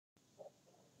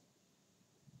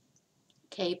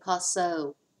Que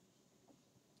paso?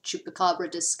 Chupacabra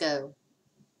disco.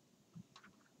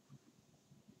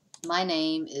 My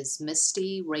name is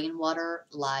Misty Rainwater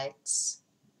Lights,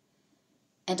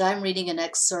 and I'm reading an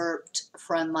excerpt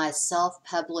from my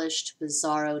self-published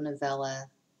bizarro novella,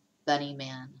 Bunny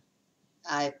Man.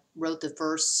 I wrote the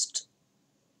first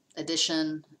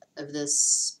edition of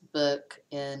this book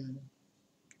in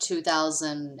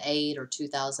 2008 or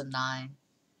 2009,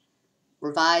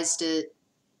 revised it,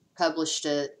 published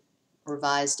it,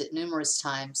 revised it numerous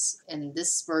times, and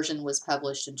this version was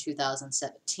published in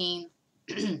 2017.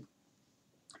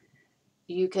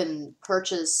 You can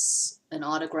purchase an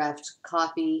autographed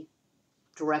copy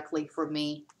directly from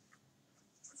me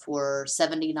for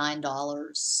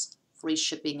 $79, free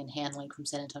shipping and handling from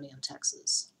San Antonio,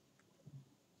 Texas.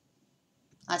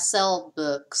 I sell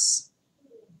books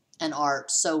and art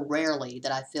so rarely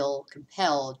that I feel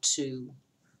compelled to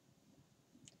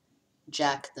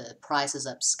jack the prices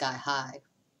up sky high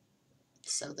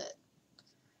so that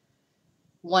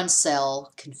one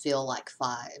sale can feel like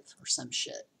 5 or some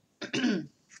shit.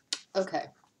 Okay.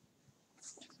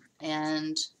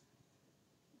 And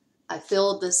I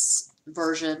filled this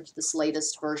version, this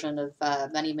latest version of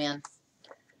Bunny Man,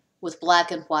 with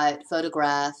black and white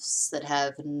photographs that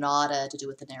have nada to do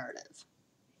with the narrative.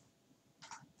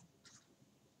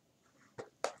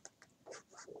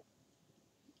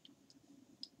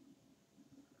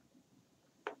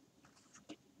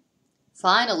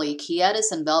 Finally,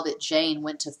 Quietus and Velvet Jane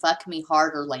went to Fuck Me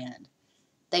Harder land.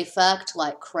 They fucked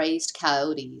like crazed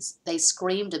coyotes. They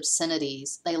screamed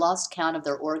obscenities. They lost count of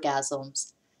their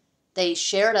orgasms. They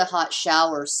shared a hot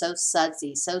shower so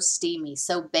sudsy, so steamy,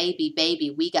 so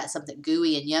baby, we got something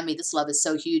gooey and yummy. This love is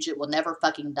so huge it will never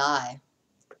fucking die.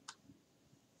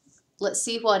 Let's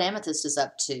see what Amethyst is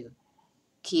up to,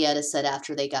 Quietus said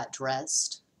after they got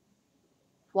dressed.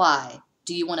 Why?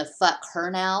 Do you want to fuck her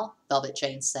now? Velvet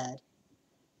Jane said.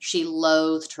 She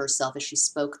loathed herself as she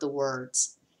spoke the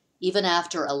words. Even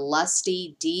after a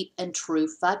lusty, deep, and true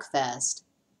fuckfest,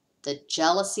 the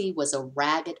jealousy was a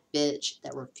ragged bitch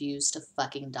that refused to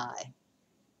fucking die.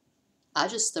 I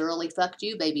just thoroughly fucked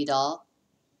you, baby doll.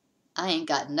 I ain't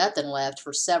got nothing left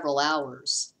for several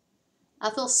hours.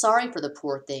 I feel sorry for the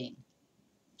poor thing.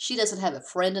 She doesn't have a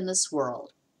friend in this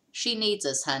world. She needs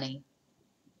us, honey.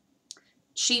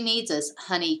 She needs us,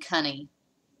 honey cunny.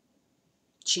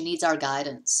 She needs our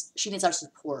guidance. She needs our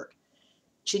support.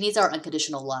 She needs our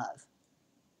unconditional love.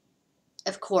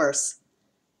 Of course,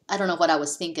 I don't know what I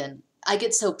was thinking. I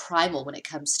get so primal when it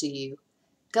comes to you.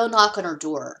 Go knock on her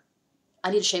door. I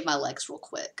need to shave my legs real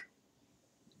quick.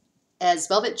 As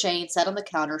Velvet Jane sat on the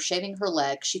counter shaving her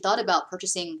legs, she thought about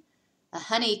purchasing a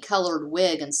honey-colored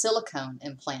wig and silicone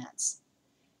implants.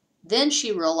 Then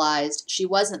she realized she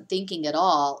wasn't thinking at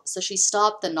all, so she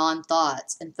stopped the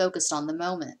non-thoughts and focused on the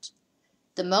moment.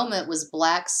 The moment was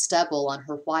black stubble on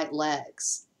her white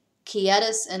legs.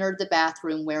 Quietus entered the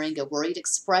bathroom wearing a worried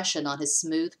expression on his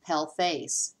smooth, pale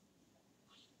face.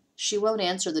 She won't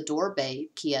answer the door,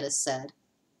 babe, Quietus said.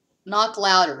 Knock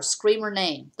louder, scream her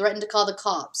name, threaten to call the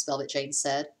cops, Velvet Jane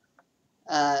said.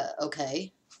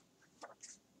 Okay.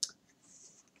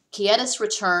 Quietus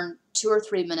returned 2 or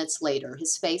 3 minutes later.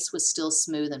 His face was still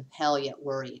smooth and pale, yet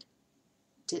worried.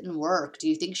 Didn't work. Do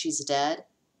you think she's dead?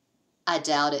 I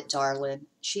doubt it, darling.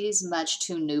 She's much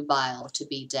too nubile to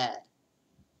be dead.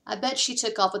 I bet she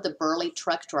took off with a burly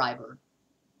truck driver.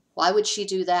 Why would she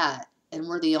do that? And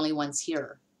we're the only ones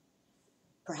here.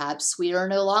 Perhaps we are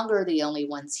no longer the only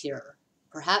ones here.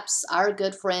 Perhaps our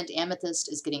good friend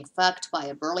Amethyst is getting fucked by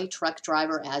a burly truck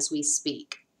driver as we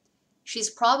speak.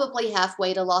 She's probably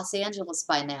halfway to Los Angeles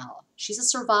by now. She's a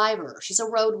survivor. She's a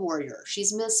road warrior.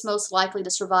 She's most likely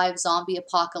to survive zombie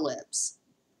apocalypse.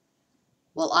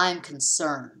 Well, I'm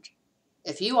concerned.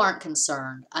 If you aren't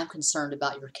concerned, I'm concerned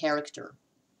about your character.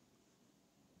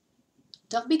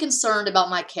 Don't be concerned about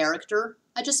my character.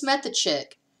 I just met the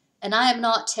chick, and I am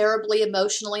not terribly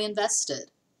emotionally invested.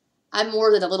 I'm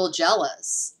more than a little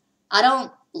jealous. I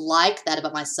don't like that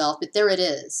about myself, but there it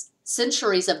is.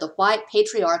 Centuries of the white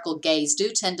patriarchal gaze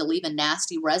do tend to leave a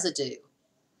nasty residue.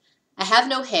 I have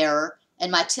no hair, and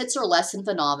my tits are less than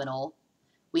phenomenal.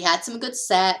 We had some good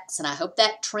sex, and I hope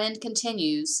that trend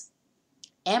continues.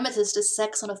 Amethyst is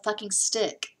sex on a fucking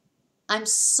stick. I'm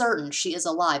certain she is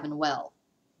alive and well.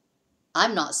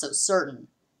 I'm not so certain.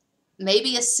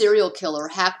 Maybe a serial killer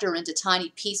hacked her into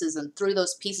tiny pieces and threw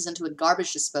those pieces into a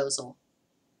garbage disposal.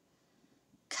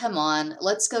 Come on,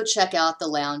 let's go check out the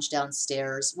lounge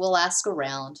downstairs. We'll ask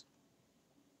around.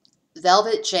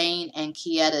 Velvet Jane and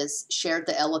Quietus shared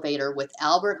the elevator with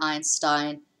Albert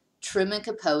Einstein, Truman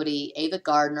Capote, Ava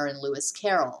Gardner, and Lewis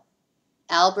Carroll.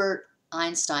 Albert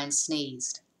Einstein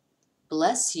sneezed.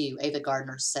 Bless you, Ava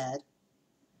Gardner said.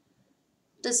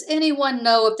 Does anyone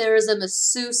know if there is a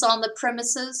masseuse on the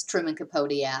premises? Truman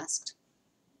Capote asked.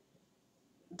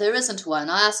 There isn't one.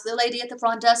 I asked the lady at the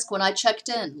front desk when I checked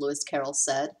in, Lewis Carroll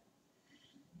said.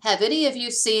 Have any of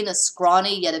you seen a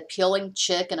scrawny yet appealing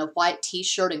chick in a white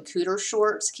t-shirt and cooter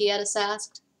shorts? Quietus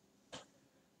asked.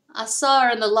 I saw her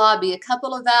in the lobby a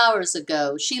couple of hours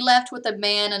ago. She left with a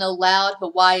man in a loud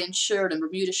Hawaiian shirt and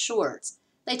Bermuda shorts.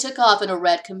 They took off in a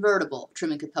red convertible,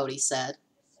 Truman Capote said.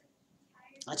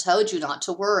 I told you not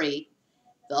to worry,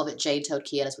 Velvet Jane told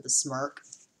Quietus with a smirk.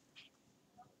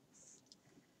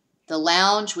 The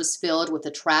lounge was filled with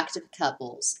attractive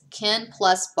couples. Ken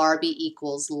plus Barbie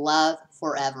equals love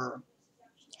forever.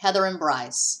 Heather and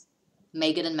Bryce.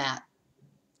 Megan and Matt.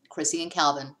 Chrissy and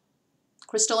Calvin.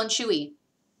 Crystal and Chewy.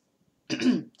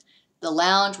 The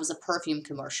lounge was a perfume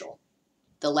commercial.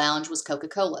 The lounge was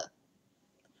Coca-Cola.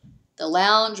 The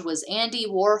lounge was Andy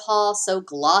Warhol, so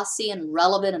glossy and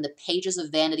relevant in the pages of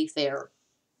Vanity Fair.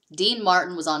 Dean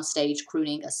Martin was on stage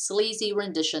crooning a sleazy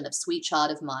rendition of Sweet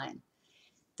Child of Mine.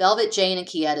 Velvet Jane and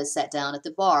Quietus sat down at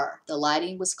the bar. The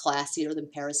lighting was classier than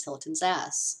Paris Hilton's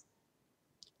ass.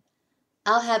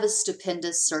 I'll have a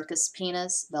stupendous circus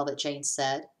penis, Velvet Jane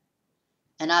said.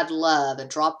 And I'd love to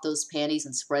drop those panties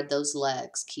and spread those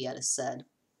legs, Quietus said.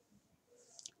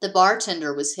 The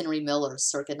bartender was Henry Miller,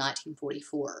 circa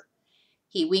 1944.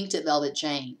 He winked at Velvet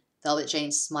Jane. Velvet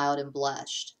Jane smiled and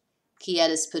blushed.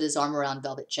 Quietus put his arm around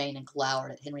Velvet Jane and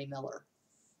glowered at Henry Miller.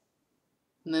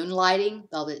 Moonlighting?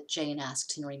 Velvet Jane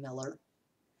asked Henry Miller.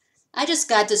 I just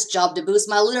got this job to boost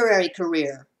my literary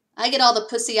career. I get all the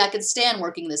pussy I can stand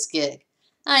working this gig.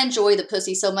 I enjoy the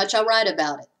pussy so much I write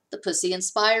about it. The pussy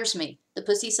inspires me. The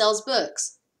pussy sells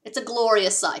books. It's a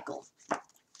glorious cycle.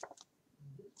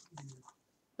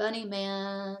 Bunny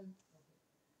Man,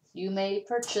 you may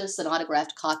purchase an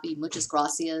autographed copy. Muchas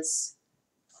gracias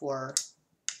for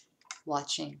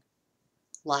watching,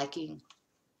 liking,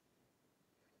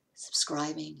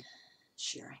 subscribing,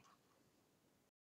 sharing.